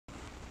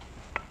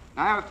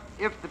Now,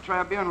 if the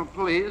tribunal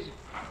please,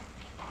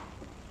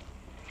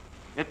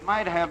 it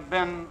might have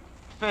been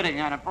fitting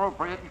and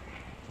appropriate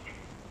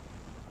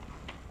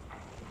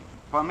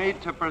for me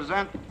to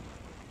present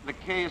the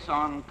case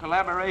on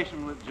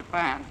collaboration with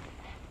Japan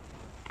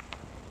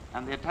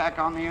and the attack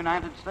on the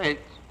United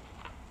States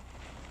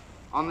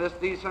on this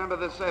December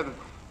the 7th,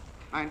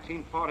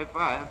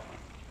 1945,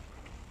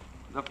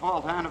 the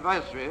 4th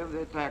anniversary of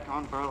the attack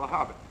on Pearl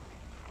Harbor.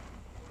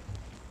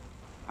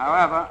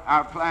 However,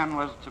 our plan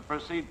was to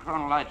proceed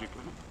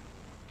chronologically,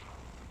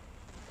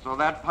 so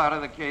that part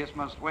of the case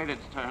must wait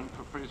its turn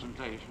for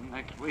presentation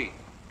next week.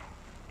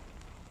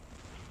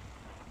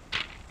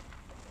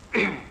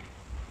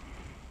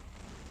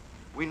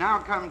 We now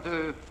come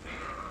to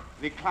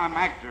the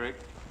climacteric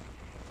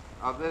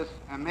of this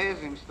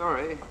amazing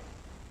story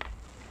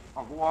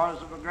of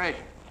wars of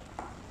aggression.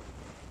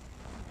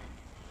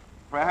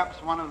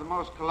 Perhaps one of the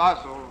most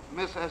colossal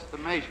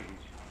misestimations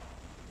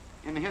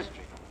in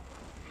history.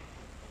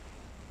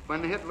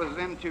 When Hitler's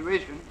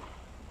intuition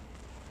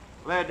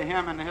led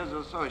him and his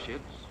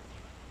associates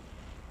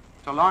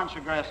to launch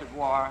aggressive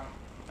war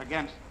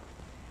against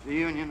the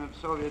Union of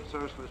Soviet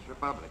Socialist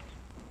Republics.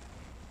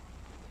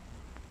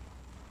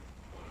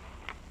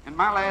 In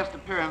my last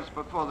appearance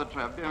before the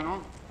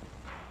tribunal,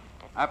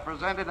 I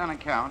presented an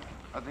account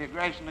of the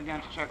aggression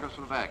against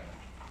Czechoslovakia.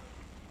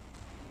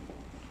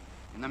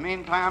 In the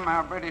meantime,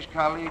 our British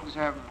colleagues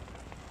have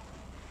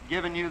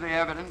given you the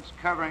evidence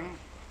covering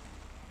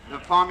the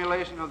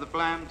formulation of the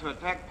plan to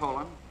attack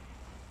Poland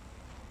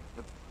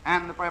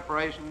and the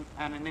preparation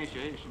and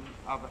initiation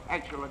of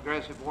actual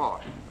aggressive war.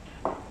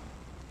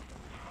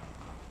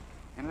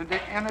 In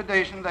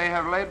addition, they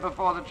have laid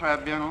before the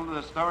tribunal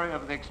the story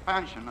of the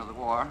expansion of the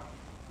war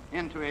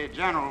into a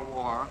general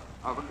war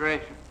of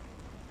aggression,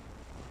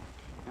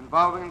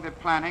 involving the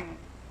planning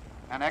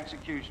and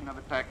execution of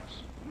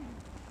attacks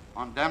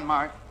on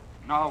Denmark,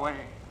 Norway,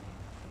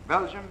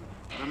 Belgium,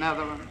 the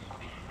Netherlands,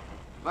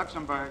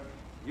 Luxembourg,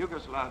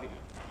 Yugoslavia,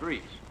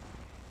 Greece.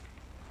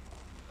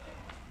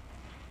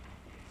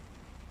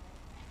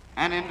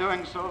 And in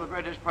doing so, the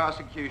British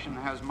prosecution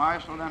has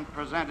marshaled and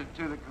presented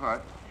to the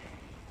court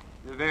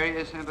the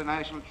various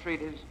international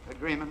treaties,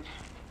 agreements,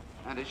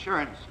 and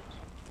assurances,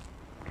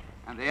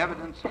 and the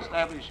evidence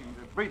establishing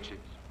the breaches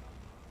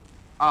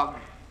of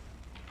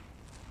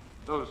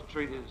those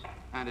treaties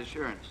and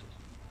assurances.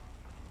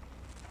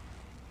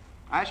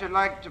 I should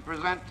like to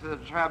present to the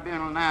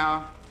tribunal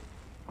now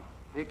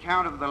the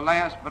account of the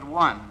last but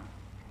one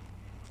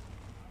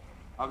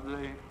of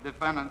the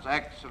defendant's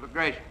acts of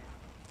aggression,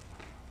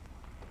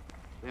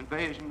 the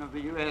invasion of the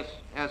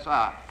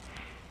U.S.S.R.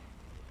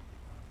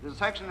 The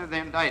section of the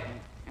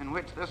indictment in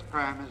which this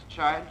crime is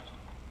charged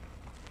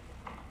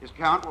is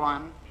count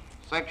 1,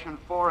 section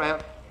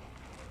 4F,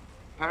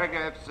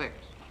 paragraph 6,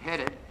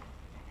 headed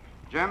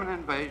German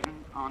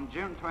invasion on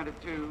June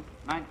 22,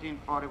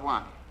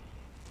 1941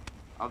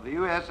 of the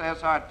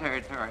U.S.S.R.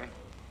 territory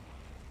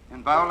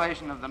in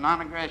violation of the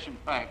Non-Aggression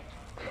Pact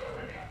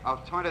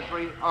of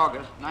 23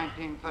 August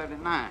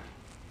 1939.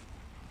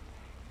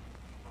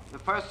 The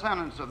first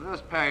sentence of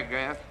this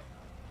paragraph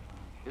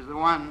is the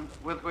one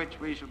with which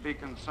we shall be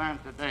concerned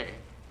today.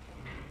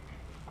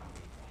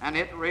 And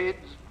it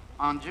reads,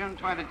 on June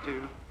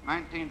 22,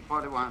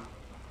 1941,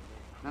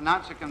 the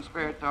Nazi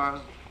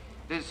conspirators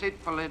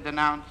deceitfully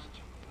denounced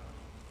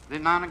the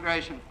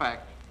Non-Aggression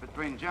Pact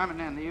between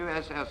Germany and the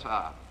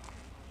U.S.S.R.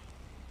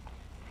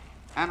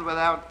 and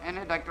without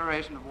any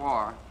declaration of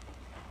war,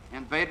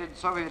 invaded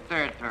Soviet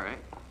territory,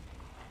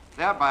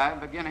 thereby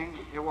beginning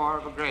a war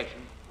of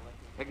aggression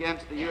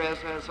against the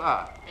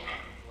U.S.S.R.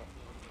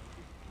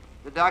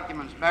 The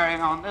documents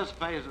bearing on this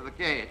phase of the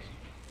case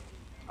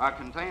are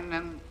contained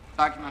in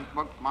document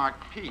book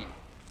marked P,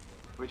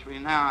 which we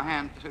now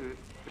hand to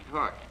the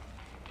court.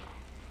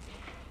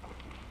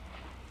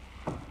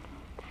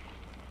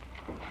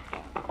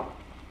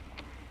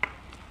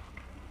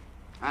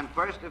 And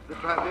first, if the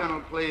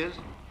tribunal please,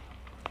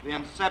 the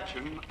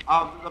inception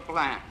of the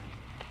plan.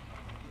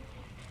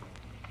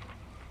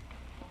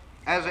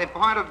 As a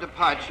point of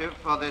departure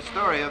for the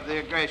story of the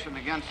aggression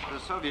against the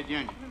Soviet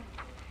Union,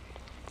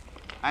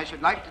 I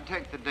should like to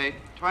take the date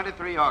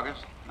 23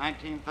 August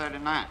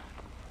 1939.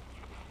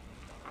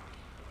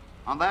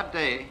 On that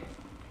day,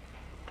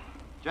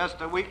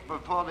 just a week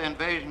before the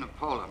invasion of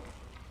Poland,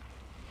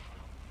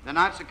 the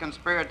Nazi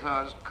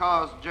conspirators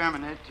caused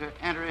Germany to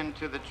enter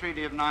into the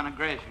Treaty of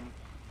Non-Aggression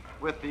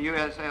with the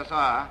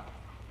U.S.S.R.,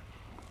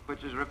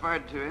 which is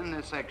referred to in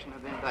this section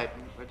of the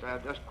indictment, which I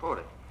have just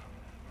quoted.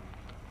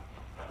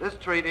 This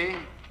treaty,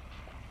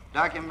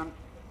 document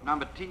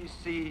number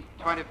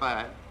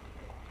TC-25,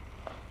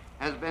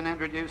 has been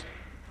introduced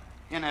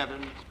in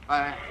evidence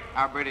by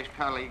our British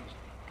colleagues,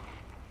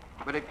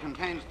 but it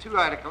contains two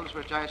articles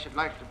which I should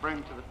like to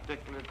bring to the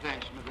particular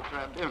attention of the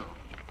tribunal.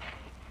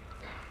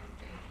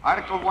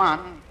 Article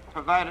 1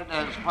 provided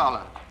as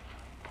follows.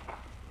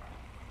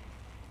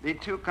 The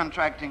two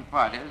contracting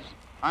parties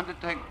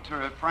undertake to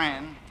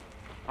refrain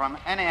from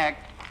any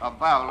act of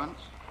violence,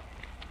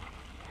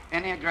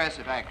 any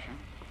aggressive action,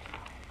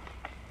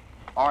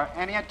 or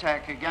any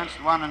attack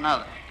against one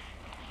another,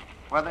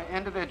 whether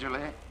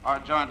individually or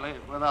jointly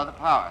with other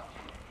powers.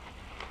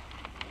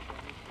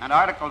 And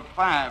Article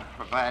 5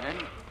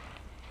 provided,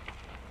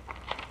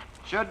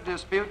 should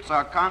disputes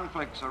or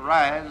conflicts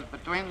arise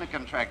between the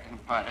contracting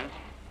parties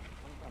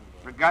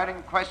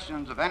regarding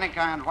questions of any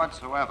kind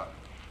whatsoever,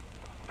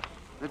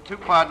 the two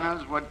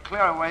partners would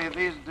clear away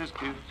these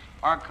disputes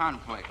or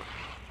conflicts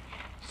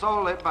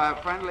solely by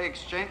friendly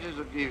exchanges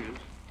of views,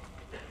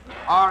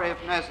 or, if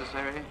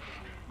necessary,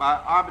 by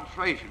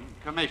arbitration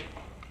commission.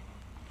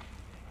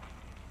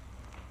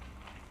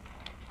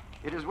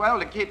 It is well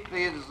to keep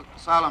these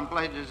solemn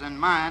pledges in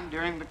mind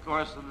during the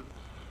course of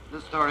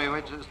the story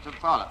which is to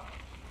follow.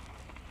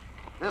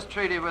 This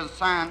treaty was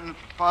signed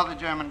for the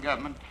German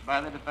government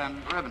by the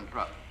defendant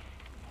Ribbentrop.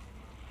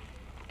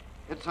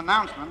 Its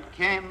announcement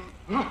came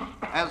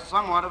as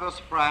somewhat of a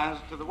surprise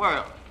to the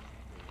world,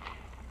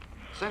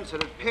 since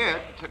it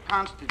appeared to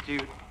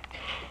constitute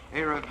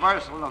a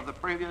reversal of the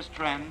previous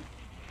trend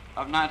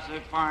of Nazi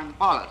foreign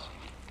policy.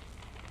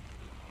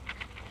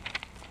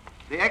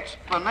 The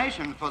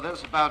explanation for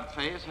this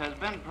about-face has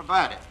been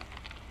provided,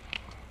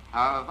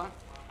 however,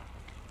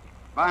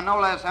 by no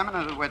less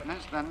eminent a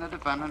witness than the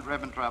defendant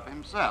Ribbentrop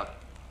himself,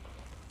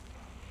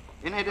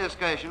 in a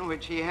discussion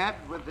which he had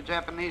with the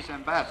Japanese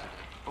ambassador,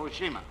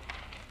 Oshima,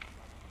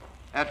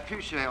 at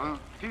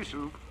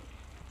Fushu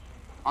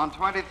on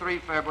 23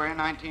 February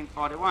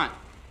 1941.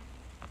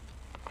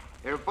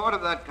 A report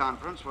of that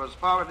conference was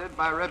forwarded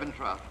by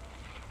Ribbentrop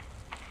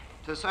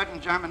to certain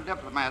German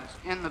diplomats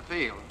in the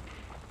field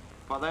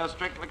for their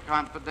strictly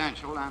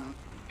confidential and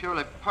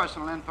purely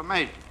personal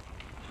information.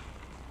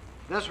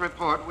 This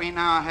report we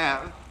now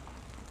have.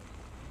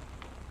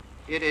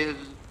 It is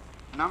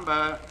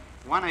number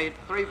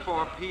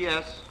 1834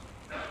 PS.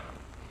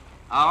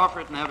 I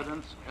offer it in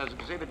evidence as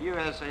Exhibit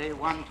USA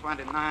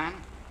 129.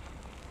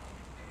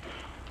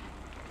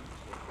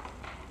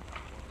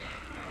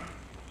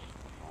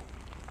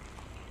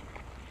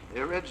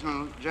 The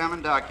original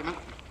German document.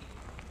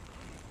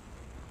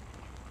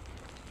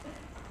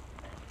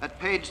 At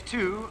page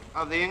 2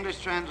 of the English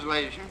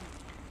translation,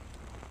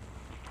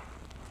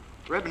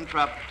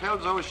 Ribbentrop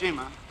tells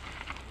Oshima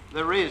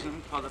the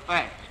reason for the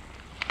fact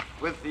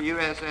with the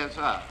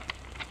U.S.S.R.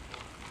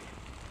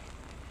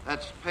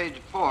 That's page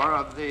 4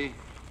 of the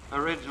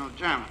original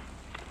German.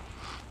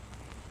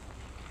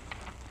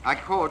 I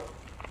quote,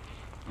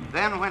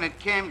 "Then when it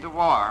came to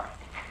war,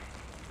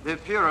 the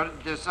Fuhrer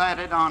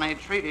decided on a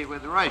treaty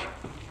with Russia,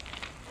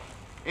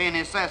 a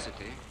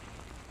necessity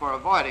for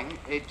avoiding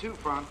a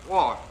two-front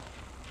war.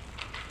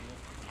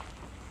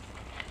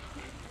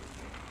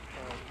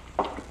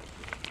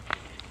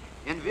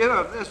 In view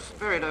of this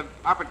spirit of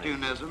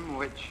opportunism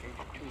which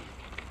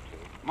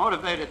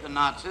motivated the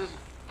Nazis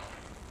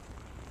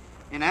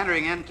in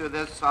entering into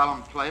this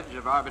solemn pledge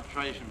of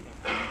arbitration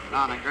and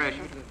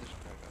non-aggression,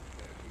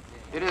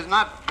 it is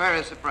not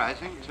very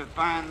surprising to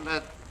find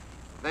that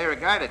they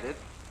regarded it,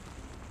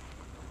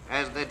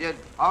 as they did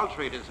all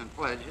treaties and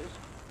pledges,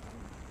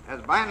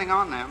 as binding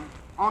on them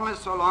only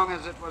so long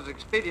as it was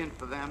expedient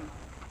for them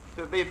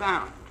to be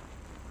bound.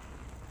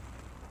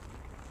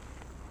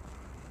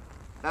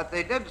 That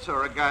they did so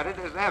regard it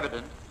is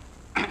evident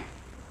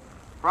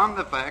from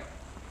the fact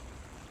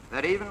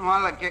that even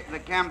while the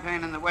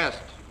campaign in the West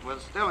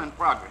was still in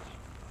progress,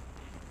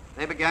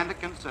 they began to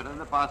consider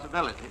the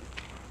possibility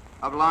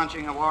of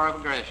launching a war of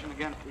aggression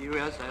against the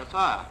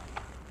U.S.S.R.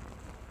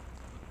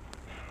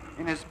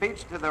 In his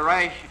speech to the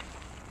Reich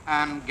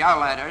and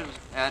Gauleiters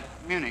at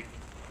Munich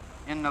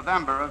in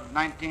November of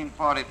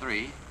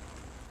 1943,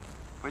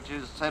 which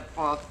is set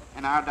forth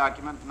in our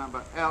document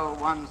number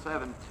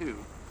L172,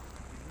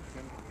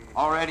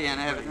 already in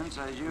evidence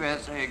as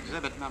USA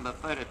Exhibit number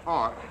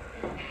 34,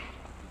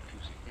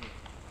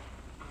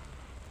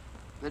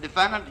 the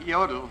defendant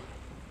Jodl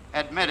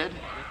admitted,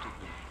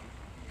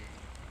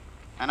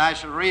 and I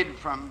shall read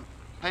from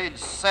page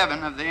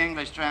 7 of the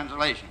English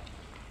translation,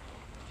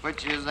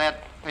 which is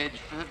at page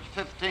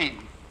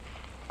 15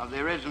 of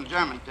the original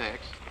German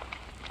text.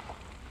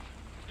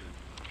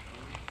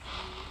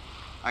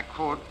 I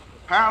quote,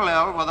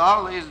 "Parallel with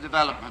all these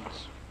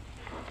developments,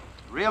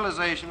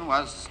 realization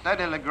was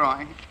steadily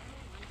growing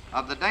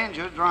of the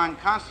danger drawing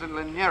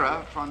constantly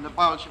nearer from the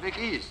Bolshevik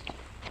East.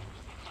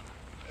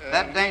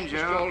 That danger..."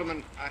 Mr.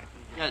 Alderman,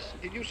 yes.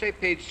 Did you say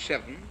page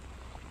 7?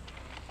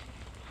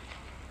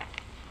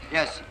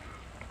 Yes.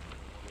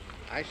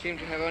 I seem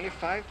to have only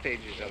 5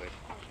 pages of it.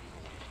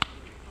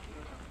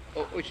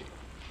 Oh, which...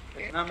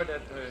 It's numbered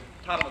at the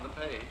top of the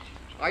page.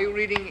 Are you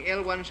reading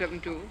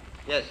L172?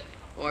 Yes.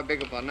 Oh, I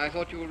beg your pardon. I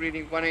thought you were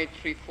reading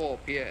 1834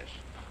 PS.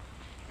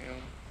 Yeah.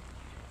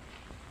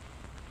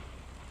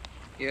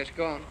 Yes,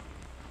 go on.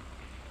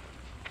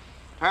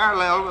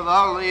 Parallel with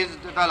all these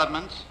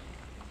developments,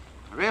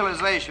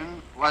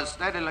 realization was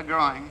steadily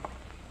growing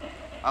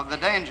of the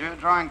danger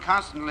drawing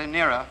constantly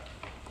nearer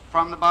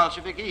from the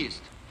Bolshevik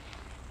East.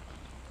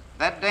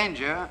 That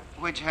danger,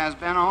 which has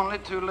been only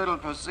too little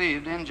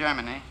perceived in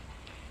Germany,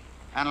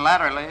 and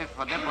latterly,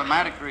 for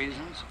diplomatic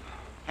reasons,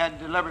 had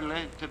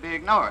deliberately to be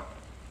ignored.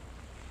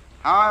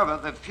 However,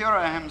 the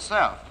Fuhrer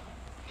himself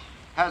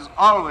has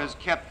always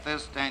kept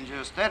this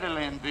danger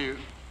steadily in view,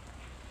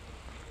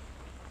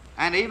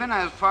 and even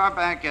as far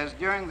back as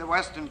during the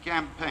Western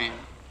campaign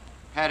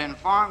had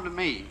informed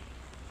me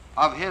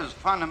of his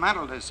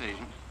fundamental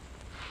decision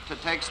to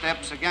take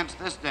steps against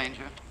this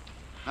danger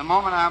the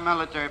moment our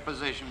military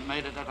position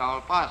made it at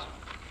all possible.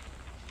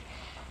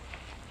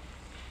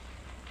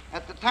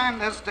 At the time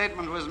this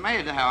statement was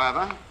made,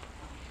 however,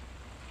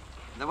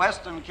 the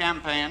Western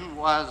campaign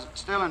was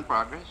still in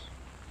progress,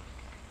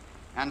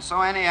 and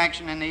so any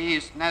action in the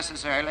East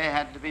necessarily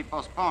had to be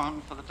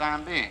postponed for the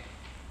time being.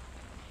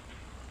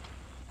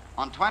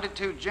 On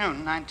 22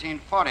 June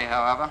 1940,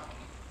 however,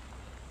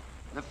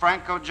 the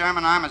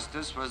Franco-German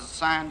armistice was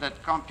signed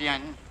at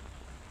Compiègne,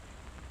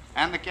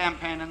 and the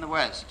campaign in the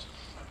West,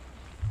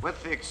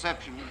 with the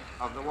exception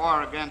of the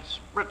war against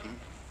Britain,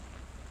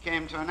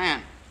 came to an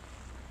end.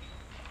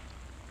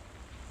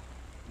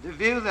 The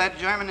view that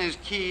Germany's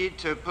key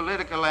to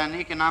political and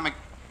economic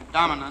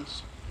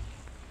dominance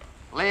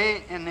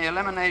lay in the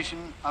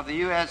elimination of the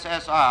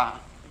U.S.S.R.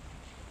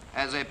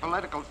 as a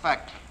political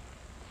factor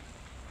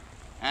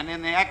and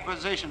in the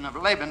acquisition of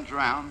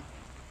Lebensraum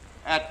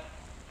at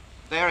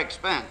their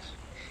expense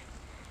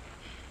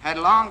had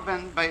long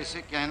been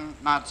basic in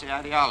Nazi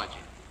ideology.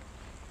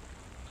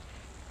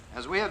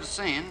 As we have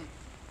seen,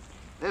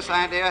 this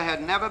idea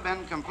had never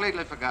been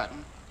completely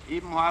forgotten,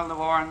 even while the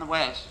war in the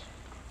West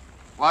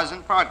was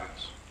in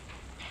progress.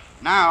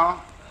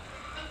 Now,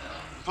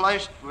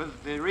 flushed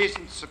with the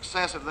recent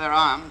success of their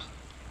arms,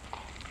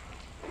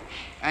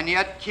 and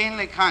yet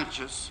keenly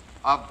conscious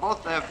of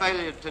both their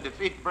failure to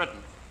defeat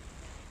Britain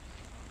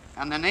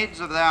and the needs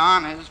of their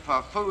armies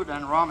for food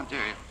and raw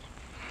materials,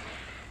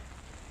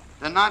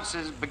 the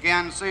Nazis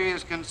began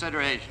serious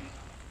consideration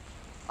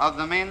of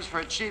the means for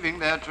achieving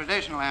their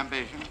traditional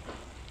ambition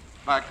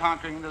by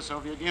conquering the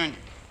Soviet Union.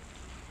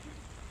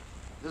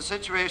 The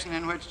situation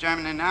in which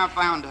Germany now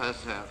found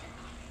herself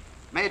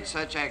made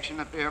such action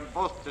appear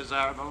both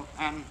desirable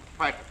and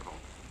practical.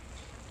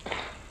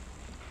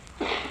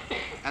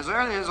 As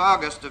early as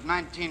August of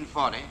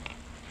 1940,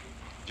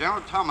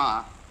 General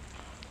Thoma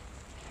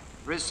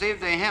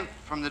received a hint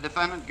from the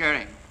defendant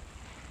Goering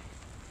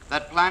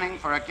that planning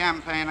for a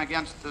campaign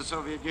against the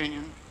Soviet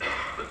Union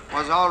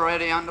was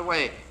already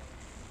underway.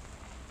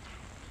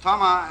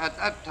 Thoma, at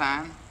that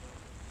time,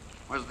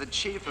 was the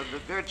chief of the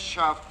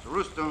Wirtschaft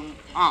Rüstung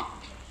Amt,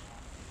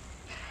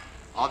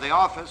 or the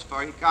Office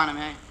for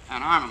Economy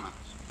and Armaments,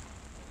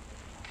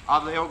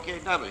 of the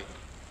OKW.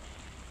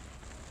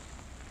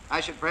 I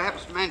should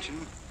perhaps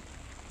mention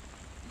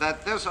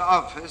that this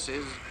office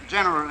is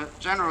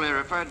generally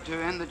referred to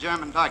in the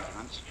German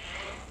documents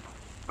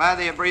by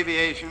the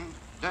abbreviation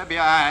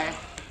WIRU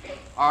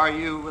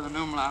with an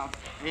umlaut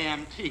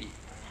AMT.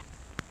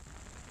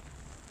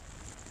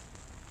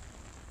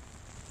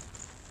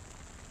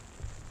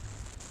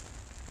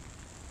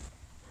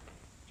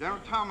 General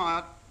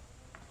Thoma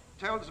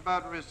tells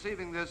about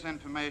receiving this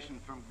information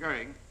from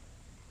Goering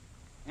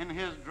in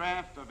his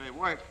draft of a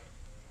work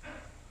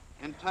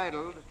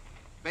entitled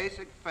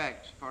Basic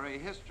Facts for a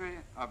History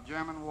of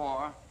German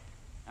War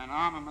and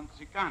Armaments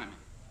Economy,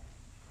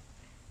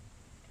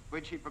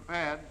 which he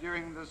prepared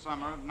during the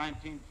summer of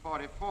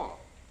 1944.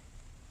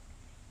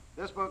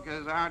 This book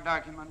is our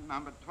document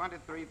number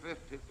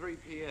 2353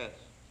 PS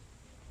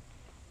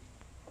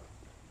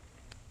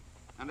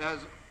and has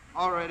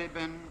already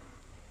been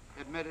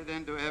admitted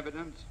into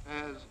evidence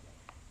as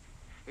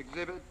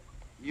Exhibit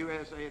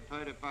USA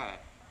 35.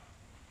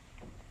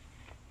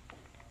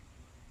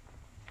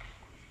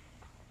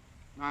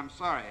 No, I'm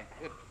sorry,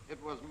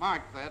 it was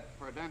marked that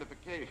for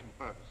identification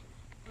purposes.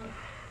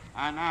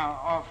 I now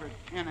offer it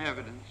in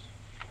evidence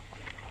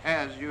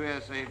as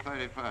USA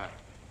 35.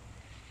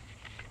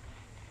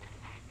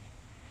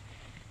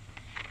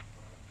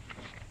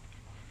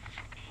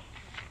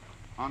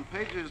 On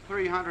pages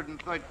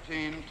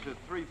 313 to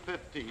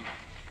 315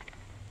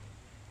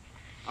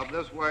 of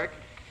this work,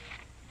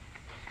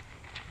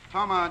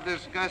 Thoma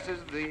discusses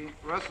the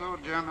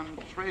Russo-German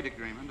trade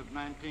agreement of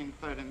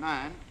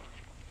 1939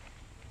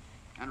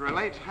 and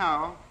relates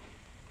how,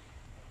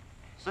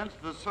 since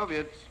the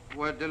Soviets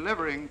were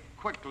delivering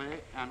quickly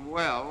and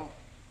well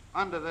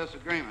under this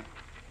agreement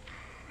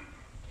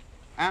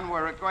and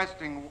were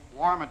requesting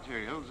war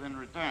materials in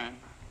return,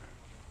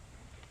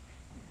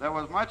 there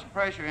was much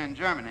pressure in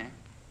Germany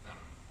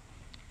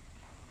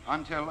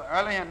until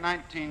early in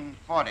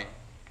 1940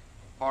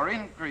 for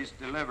increased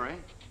delivery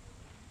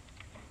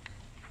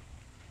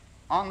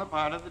on the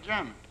part of the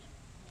Germans.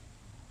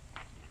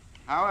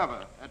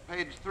 However, at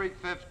page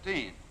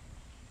 315,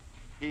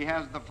 he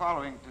has the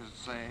following to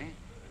say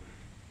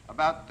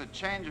about the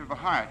change of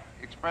heart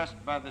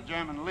expressed by the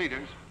German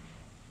leaders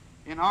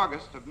in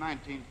August of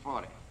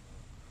 1940.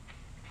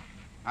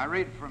 I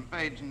read from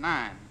page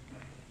 9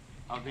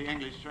 of the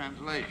English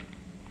translation.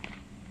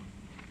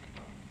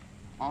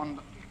 On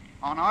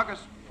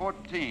August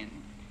 14,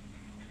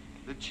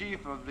 the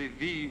chief of the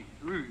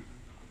VRU,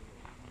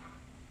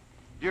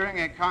 during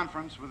a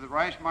conference with the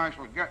Reich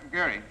Marshal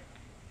Goering,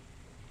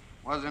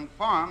 was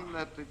informed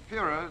that the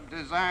Fuhrer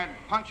desired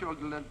punctual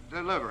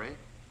delivery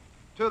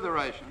to the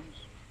rations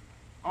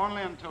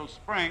only until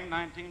spring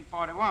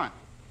 1941.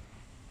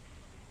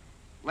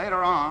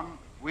 Later on,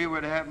 we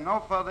would have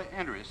no further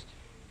interest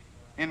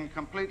in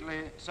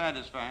completely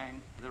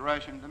satisfying the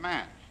Russian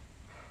demands.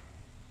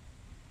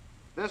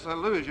 This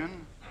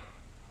allusion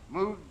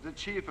moved the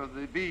chief of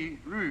the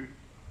Bureau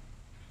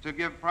to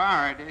give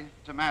priority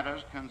to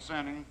matters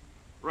concerning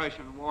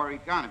Russian war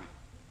economy.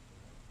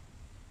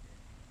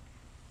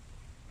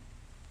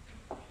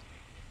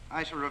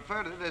 I shall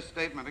refer to this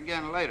statement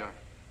again later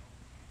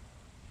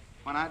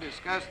when I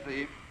discuss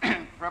the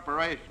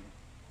preparation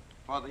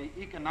for the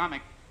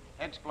economic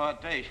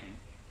exploitation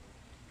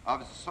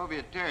of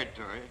Soviet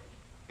territory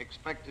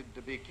expected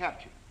to be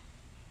captured.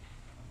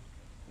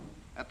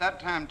 At that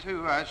time,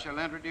 too, I shall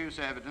introduce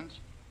evidence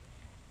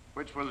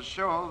which will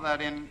show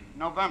that in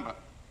November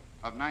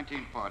of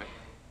 1940,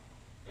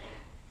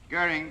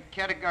 Goering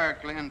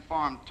categorically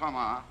informed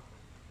Thomas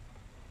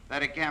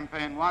that a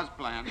campaign was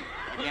planned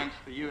against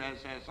the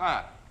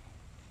U.S.S.R.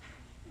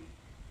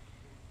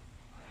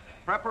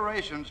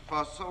 Preparations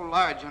for so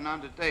large an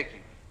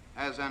undertaking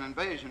as an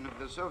invasion of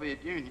the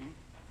Soviet Union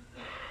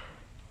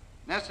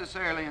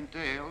necessarily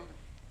entailed,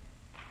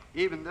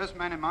 even this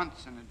many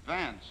months in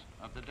advance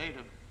of the date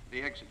of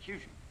the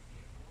execution,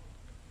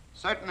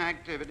 certain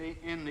activity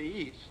in the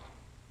East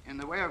in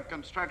the way of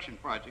construction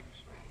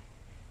projects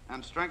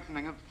and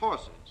strengthening of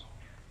forces.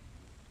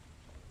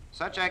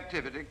 Such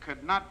activity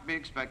could not be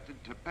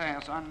expected to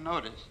pass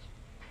unnoticed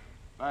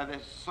by the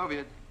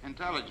Soviet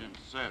intelligence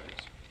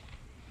service.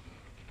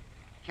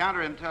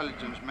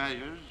 Counterintelligence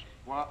measures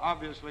were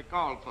obviously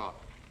called for.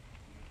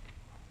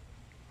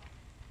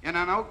 In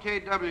an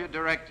OKW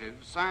directive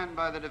signed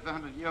by the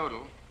defendant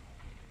Yodel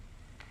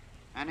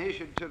and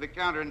issued to the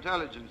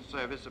counterintelligence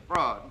service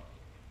abroad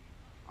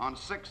on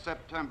 6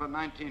 September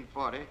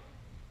 1940,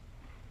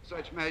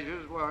 such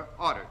measures were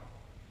ordered.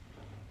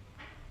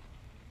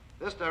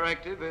 This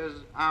directive is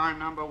our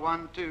number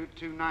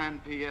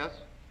 1229 PS,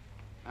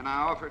 and I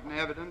offer it in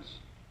evidence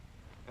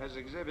as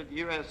Exhibit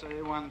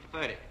USA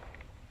 130.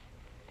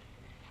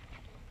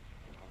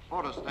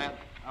 Photostat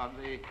of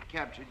the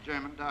captured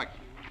German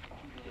document.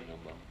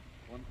 Number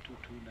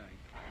 1229.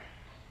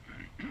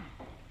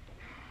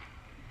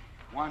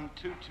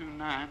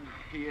 1229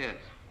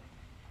 PS.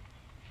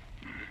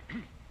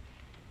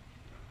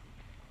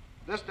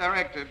 This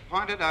directive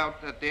pointed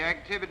out that the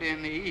activity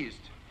in the East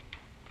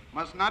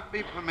must not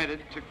be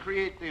permitted to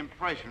create the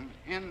impression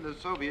in the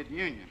Soviet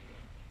Union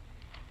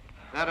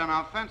that an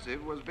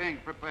offensive was being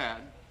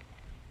prepared,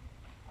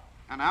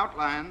 and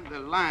outlined the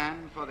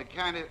line for the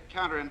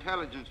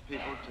counterintelligence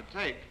people to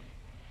take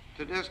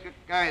to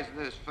disguise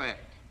this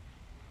fact.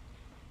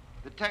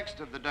 The text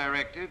of the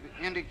directive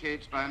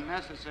indicates by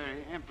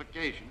necessary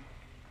implication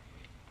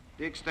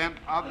the extent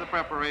of the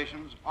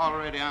preparations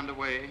already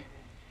underway,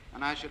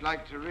 and I should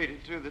like to read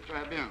it to the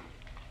tribunal.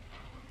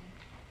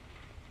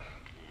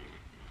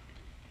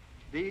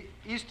 The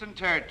Eastern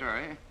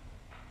Territory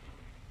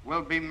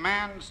will be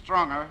manned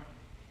stronger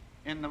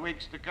in the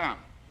weeks to come.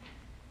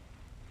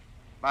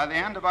 By the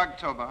end of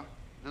October,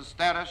 the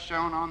status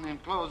shown on the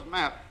enclosed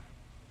map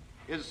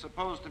is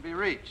supposed to be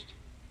reached.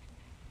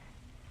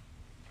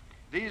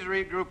 These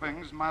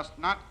regroupings must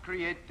not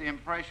create the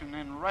impression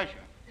in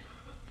Russia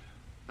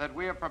that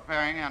we are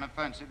preparing an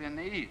offensive in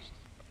the East.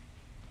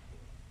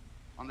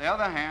 On the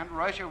other hand,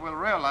 Russia will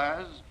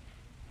realize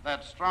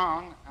that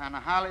strong and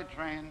highly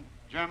trained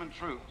German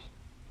troops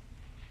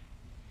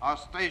are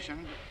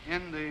stationed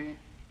in the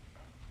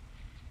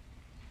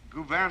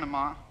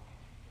gouvernement,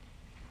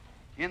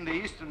 in the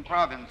eastern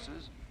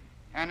provinces,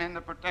 and in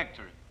the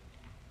protectorate.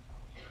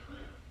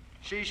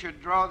 She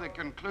should draw the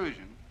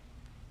conclusion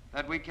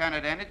that we can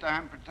at any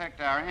time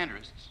protect our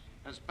interests,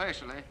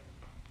 especially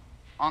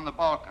on the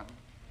Balkan,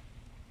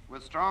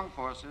 with strong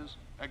forces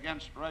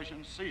against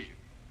Russian seizure.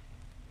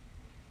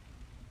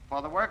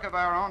 For the work of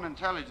our own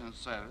intelligence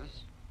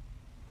service,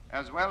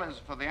 as well as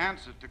for the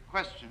answer to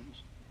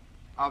questions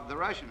of the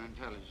Russian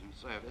intelligence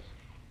service,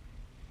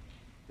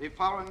 the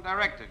following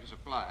directives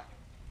apply.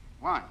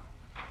 1,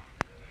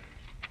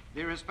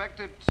 the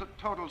respective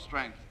total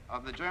strength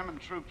of the German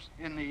troops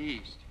in the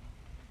East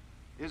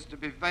is to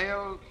be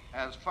veiled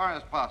as far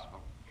as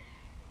possible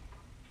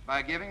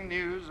by giving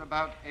news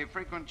about a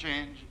frequent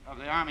change of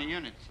the Army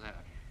units there.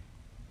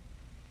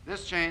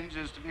 This change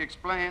is to be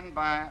explained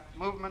by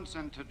movements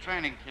into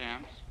training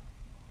camps,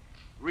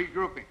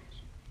 regroupings.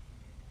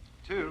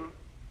 2,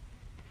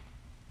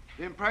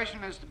 the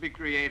impression is to be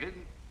created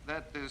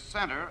that the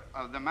center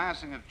of the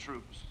massing of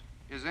troops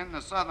is in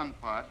the southern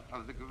part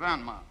of the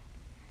gouvernement,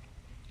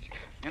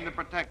 in the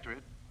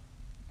protectorate,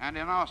 and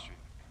in Austria,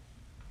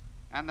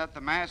 and that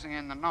the massing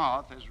in the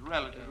north is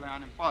relatively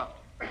unimportant.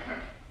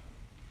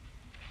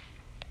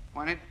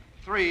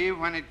 3,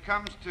 when it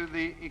comes to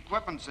the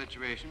equipment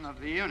situation of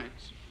the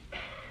units,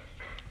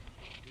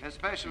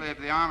 especially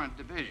of the armored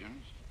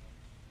divisions,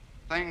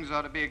 things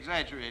ought to be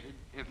exaggerated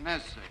if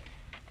necessary.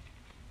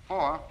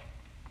 4,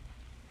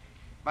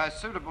 by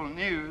suitable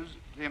news,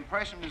 the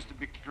impression is to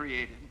be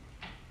created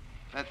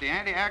that the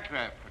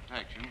anti-aircraft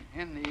protection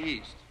in the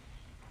East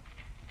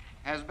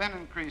has been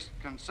increased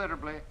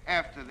considerably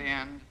after the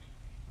end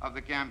of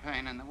the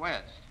campaign in the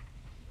West,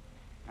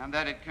 and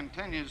that it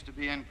continues to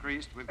be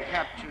increased with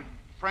captured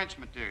French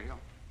material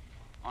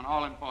on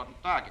all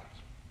important targets.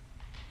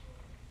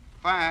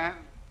 5,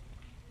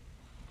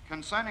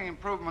 concerning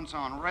improvements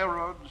on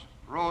railroads,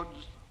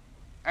 roads,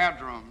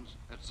 aerodromes,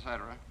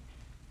 etc.,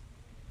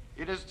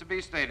 it is to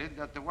be stated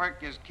that the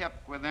work is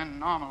kept within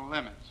normal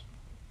limits,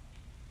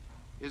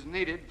 is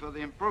needed for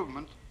the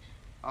improvement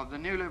of the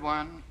newly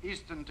won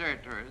Eastern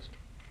Territories,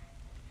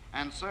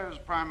 and serves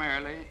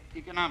primarily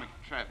economical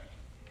traffic.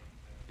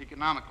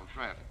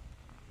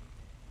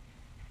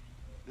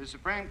 The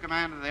Supreme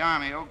Command of the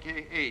Army,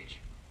 OKH,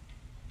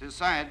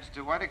 decides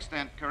to what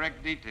extent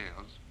correct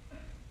details,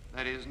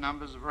 that is,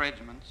 numbers of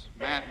regiments,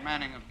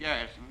 manning of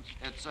garrisons,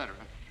 etc.,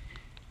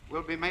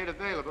 will be made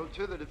available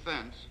to the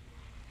defense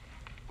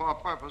for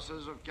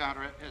purposes of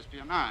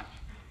counter-espionage.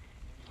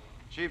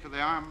 Chief of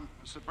the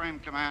Supreme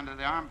Command of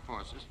the Armed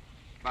Forces,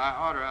 by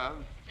order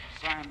of,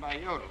 signed by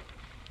Jodl.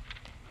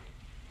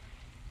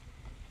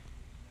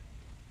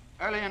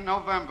 Early in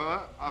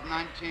November of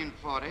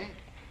 1940,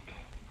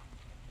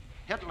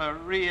 Hitler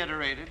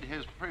reiterated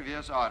his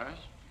previous orders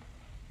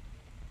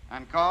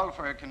and called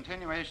for a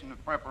continuation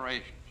of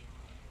preparations,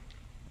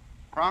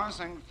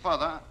 promising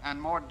further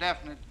and more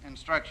definite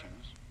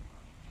instructions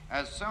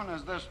as soon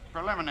as this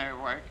preliminary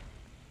work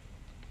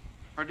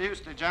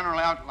produced a general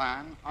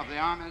outline of the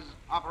Army's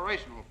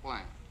operational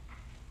plan.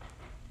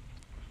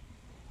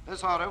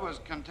 This order was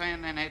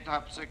contained in a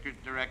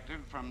top-secret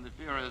directive from the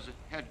Führer's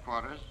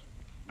headquarters,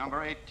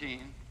 number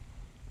 18,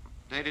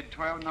 dated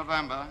 12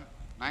 November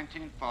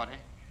 1940,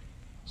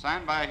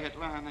 signed by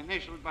Hitler and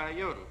initialed by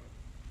Jodl.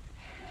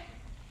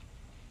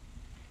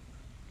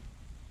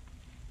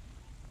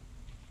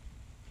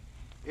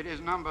 It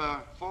is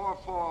number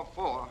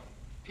 444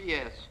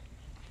 PS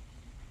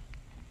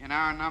in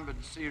our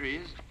numbered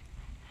series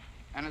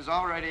and is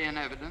already in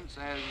evidence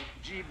as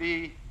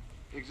GB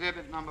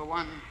Exhibit number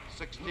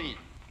 116.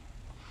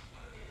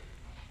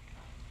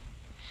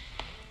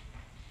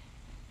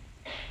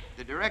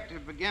 The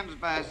directive begins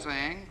by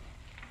saying,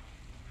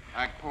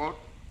 I quote,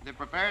 "The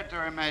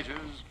preparatory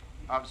measures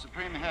of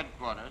Supreme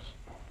Headquarters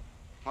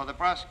for the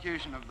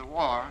prosecution of the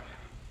war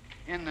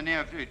in the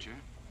near future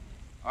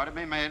are to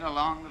be made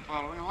along the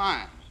following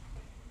lines."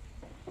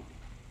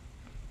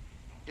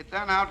 It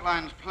then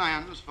outlines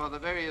plans for the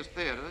various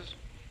theaters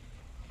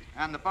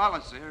and the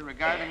policy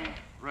regarding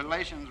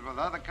relations with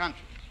other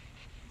countries,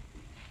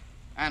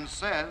 and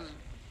says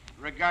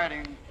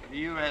regarding the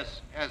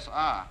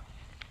U.S.S.R.,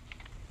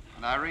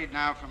 and I read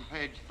now from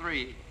page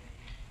 3,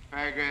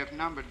 paragraph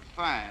numbered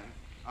 5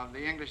 of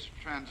the English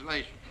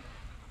translation.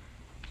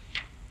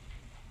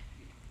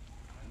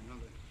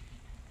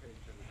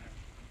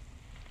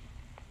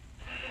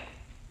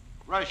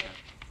 Russia.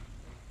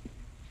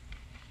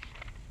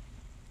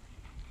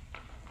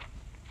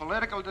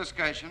 Political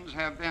discussions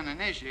have been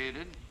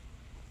initiated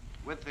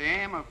with the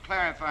aim of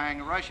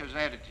clarifying Russia's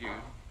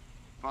attitude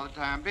for the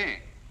time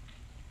being.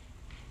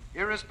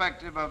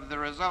 Irrespective of the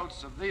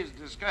results of these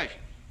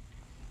discussions,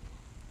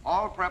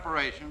 all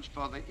preparations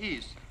for the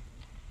East,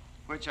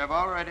 which have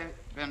already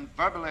been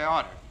verbally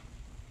ordered,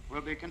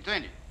 will be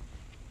continued.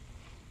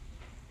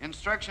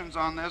 Instructions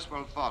on this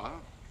will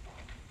follow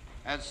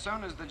as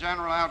soon as the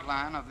general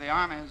outline of the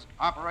Army's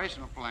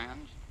operational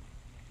plans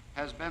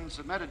has been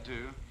submitted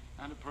to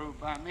and approved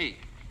by me.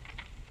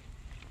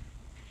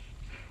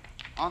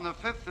 On the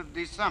 5th of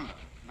December,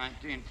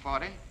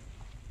 1940,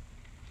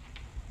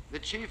 the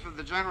Chief of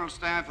the General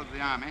Staff of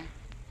the Army,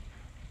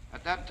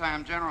 at that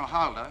time General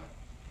Halder,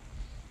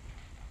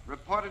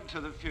 reported to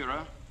the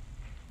Führer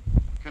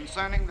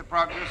concerning the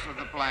progress of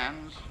the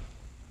plans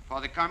for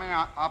the coming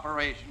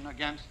operation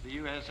against the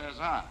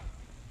U.S.S.R.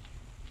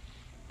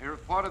 A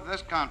report of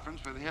this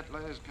conference with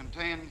Hitler is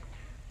contained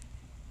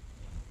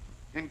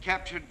in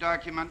captured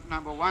document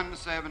number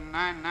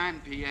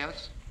 1799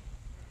 PS.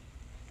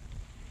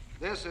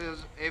 This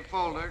is a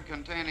folder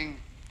containing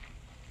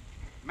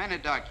many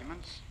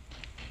documents,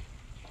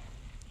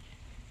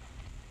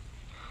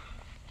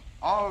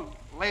 all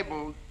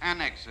labeled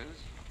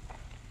annexes,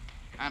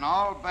 and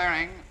all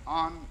bearing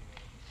on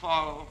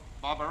Fall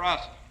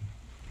Barbarossa,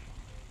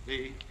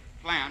 the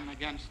plan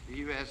against the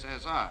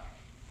U.S.S.R.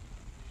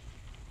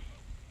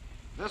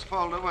 This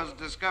folder was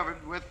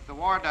discovered with the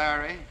war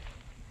diary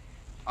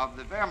of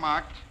the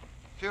Wehrmacht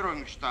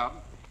Führungsstab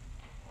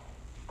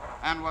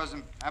and was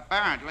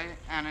apparently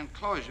an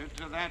enclosure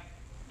to that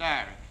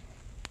diary.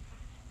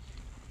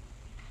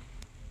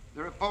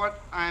 The report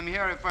I am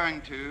here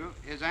referring to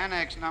is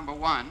Annex number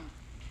 1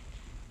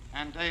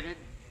 and dated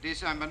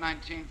December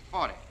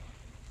 1940.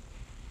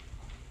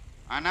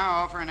 I now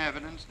offer in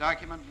evidence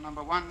document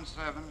number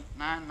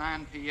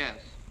 1799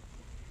 PS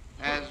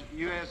as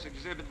U.S.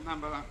 Exhibit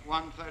number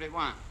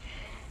 131.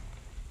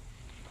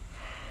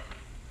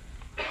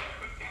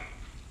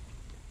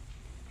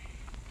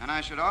 And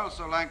I should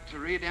also like to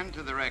read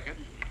into the record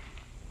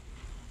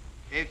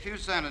a few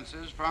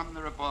sentences from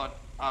the report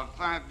of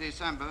 5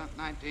 December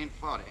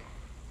 1940.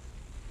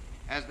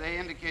 as they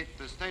indicate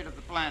the state of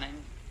the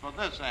planning for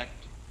this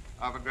act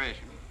of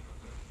aggression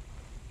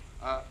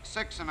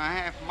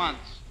 6.5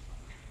 months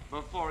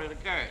before it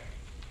occurred.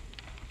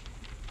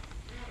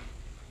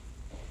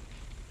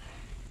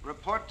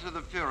 Report to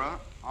the Führer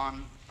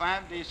on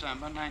 5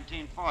 December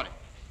 1940.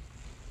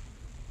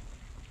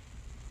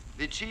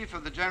 The Chief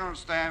of the General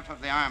Staff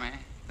of the Army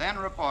then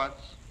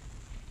reports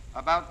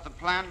about the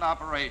planned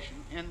operation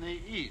in the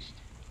East.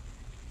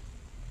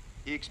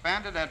 He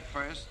expanded at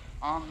first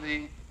on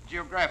the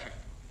geographic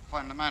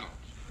fundamentals.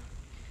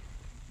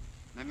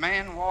 The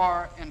main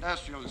war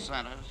industrial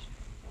centers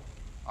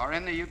are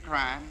in the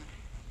Ukraine,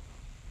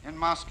 in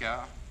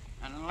Moscow,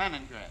 and in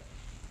Leningrad.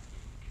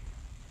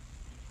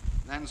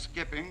 Then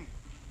skipping,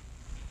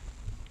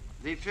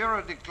 the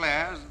Führer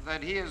declares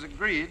that he has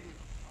agreed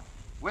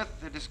with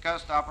the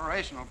discussed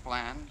operational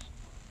plans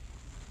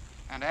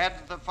and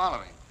adds the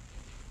following.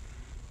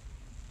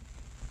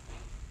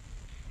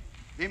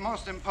 The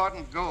most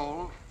important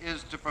goal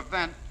is to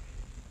prevent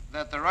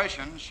that the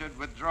Russians should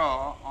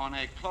withdraw on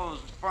a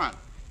closed front.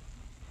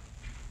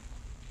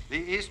 The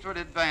eastward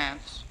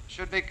advance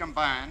should be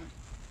combined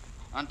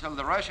until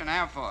the Russian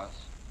Air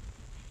Force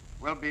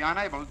will be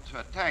unable to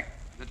attack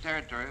the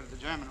territory of the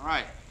German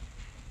Reich.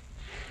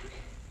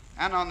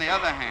 And on the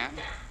other hand,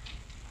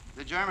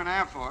 the German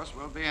Air Force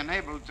will be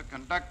enabled to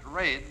conduct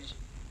raids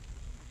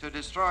to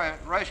destroy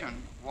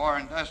Russian war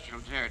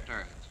industrial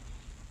territories.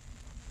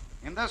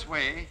 In this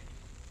way,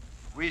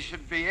 we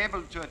should be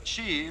able to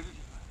achieve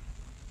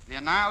the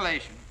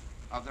annihilation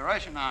of the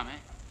Russian army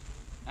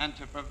and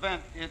to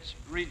prevent its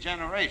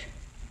regeneration.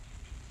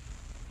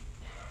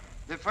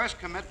 The first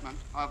commitment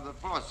of the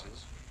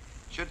forces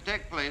should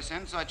take place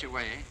in such a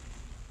way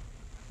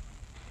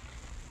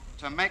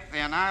to make the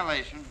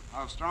annihilation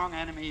of strong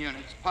enemy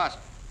units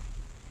possible.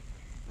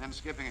 Then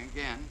skipping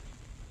again,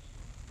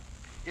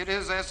 it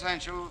is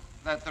essential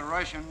that the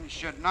Russians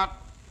should not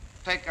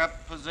take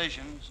up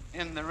positions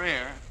in the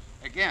rear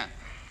again.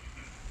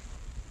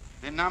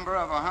 The number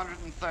of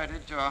 130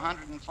 to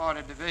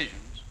 140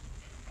 divisions,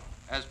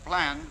 as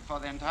planned for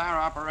the entire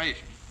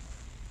operation,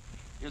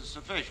 is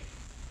sufficient.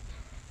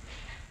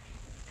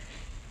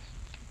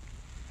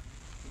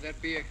 Would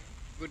that be a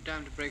good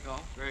time to break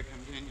off? Very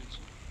convenient,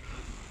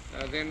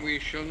 sir. Then we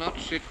shall not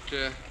sit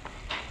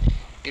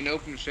in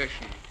open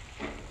session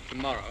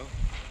tomorrow.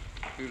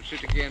 We will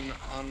sit again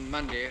on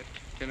Monday at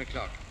 10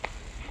 o'clock.